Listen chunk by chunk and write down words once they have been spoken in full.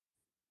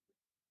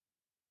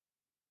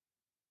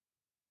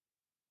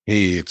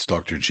Hey, it's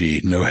Dr.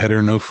 G. No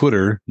header, no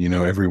footer.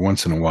 Every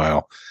once in a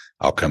while,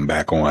 I'll come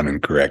back on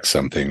and correct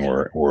something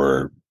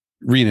or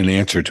read an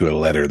answer to a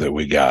letter that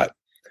we got.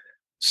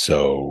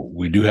 So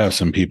we do have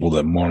some people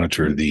that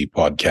monitor the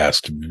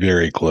podcast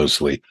very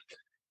closely.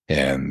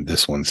 And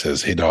this one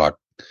says, "Hey, Doc,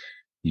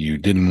 you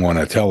didn't want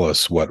to tell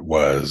us what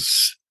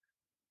was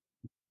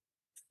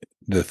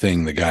the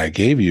thing the guy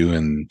gave you,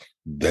 and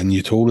then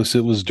you told us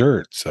it was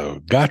dirt. So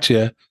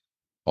gotcha.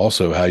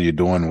 Also, how you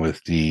doing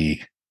with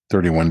the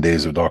 31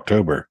 days of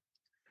October?"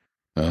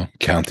 Well,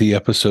 count the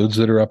episodes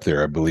that are up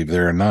there. I believe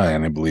there are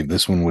 9. I believe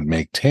this one would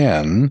make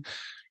 10,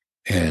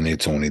 and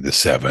it's only the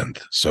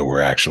 7th. So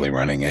we're actually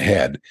running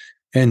ahead.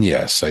 And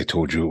yes, I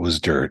told you it was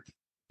dirt,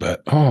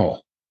 but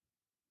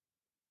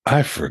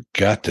I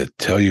forgot to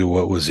tell you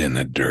what was in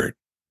the dirt.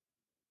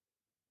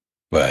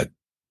 But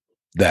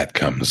that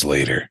comes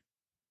later.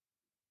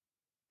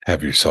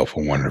 Have yourself a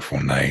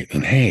wonderful night.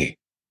 And hey,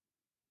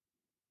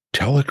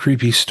 tell a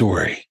creepy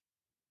story.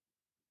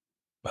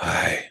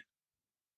 Bye.